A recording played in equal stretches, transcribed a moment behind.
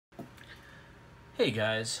Hey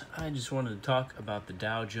guys, I just wanted to talk about the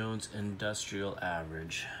Dow Jones Industrial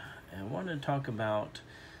Average. And I wanted to talk about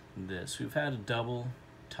this. We've had a double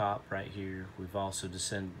top right here. We've also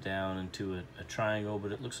descended down into a triangle,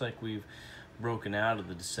 but it looks like we've broken out of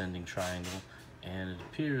the descending triangle. And it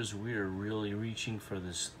appears we are really reaching for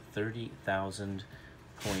this 30,000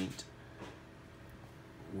 point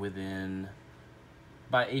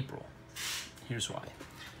by April. Here's why.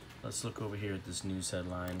 Let's look over here at this news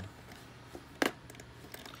headline.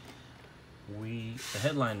 The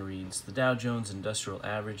headline reads, the Dow Jones Industrial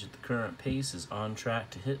Average at the current pace is on track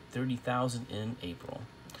to hit 30,000 in April.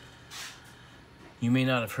 You may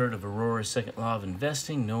not have heard of Aurora's second law of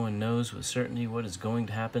investing. No one knows with certainty what is going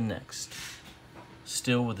to happen next.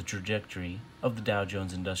 Still, with the trajectory of the Dow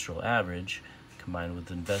Jones Industrial Average, combined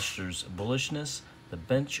with investors' bullishness, the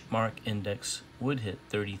benchmark index would hit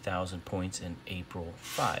 30,000 points in April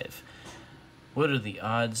 5. What are the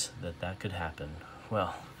odds that that could happen?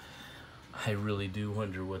 Well, I really do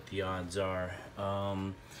wonder what the odds are.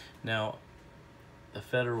 Now, the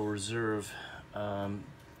Federal Reserve,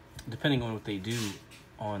 depending on what they do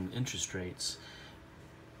on interest rates,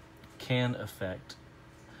 can affect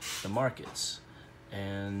the markets.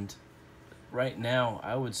 And right now,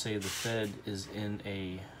 I would say the Fed is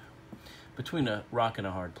between a rock and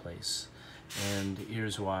a hard place. And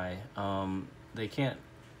here's why.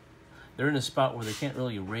 They're in a spot where they can't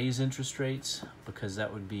really raise interest rates because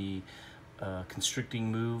that would be a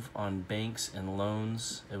constricting move on banks and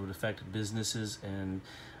loans. It would affect businesses and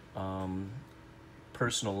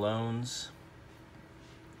personal loans.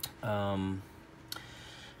 And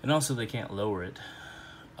also they can't lower it.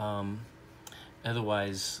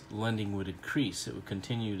 Otherwise, lending would increase. It would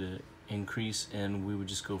continue to increase, and we would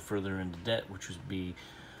just go further into debt, which would be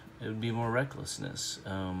more recklessness.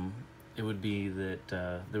 It would be that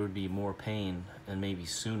there would be more pain, and maybe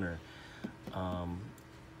sooner.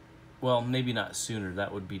 Well, maybe not sooner.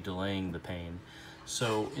 That would be delaying the pain.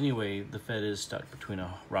 So anyway, the Fed is stuck between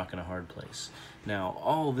a rock and a hard place. Now,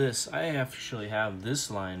 all this, I actually have this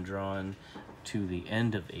line drawn to the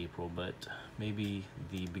end of April, but maybe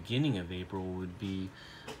the beginning of April would be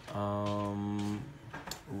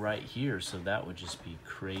right here. So that would just be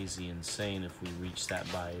crazy insane if we reach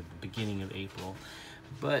that by the beginning of April.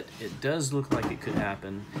 But it does look like it could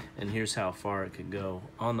happen, and here's how far it could go.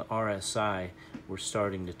 On the RSI, we're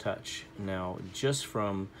starting to touch. Now, just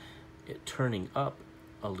from it turning up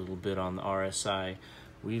a little bit on the RSI,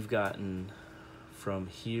 we've gotten from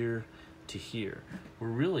here to here. We're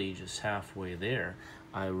really just halfway there.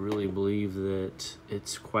 I really believe that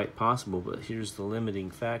it's quite possible, but here's the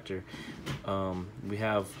limiting factor. We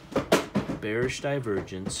have bearish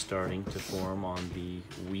divergence starting to form on the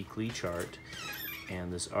weekly chart.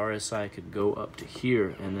 And this RSI could go up to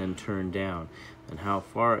here and then turn down. And how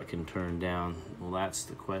far it can turn down, well, that's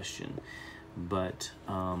the question. But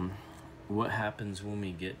what happens when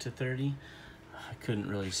we get to 30? I couldn't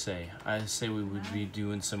really say. I say we would be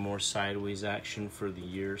doing some more sideways action for the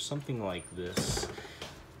year, something like this,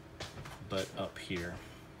 but up here.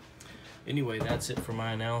 Anyway, that's it for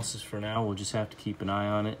my analysis for now. We'll just have to keep an eye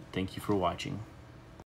on it. Thank you for watching.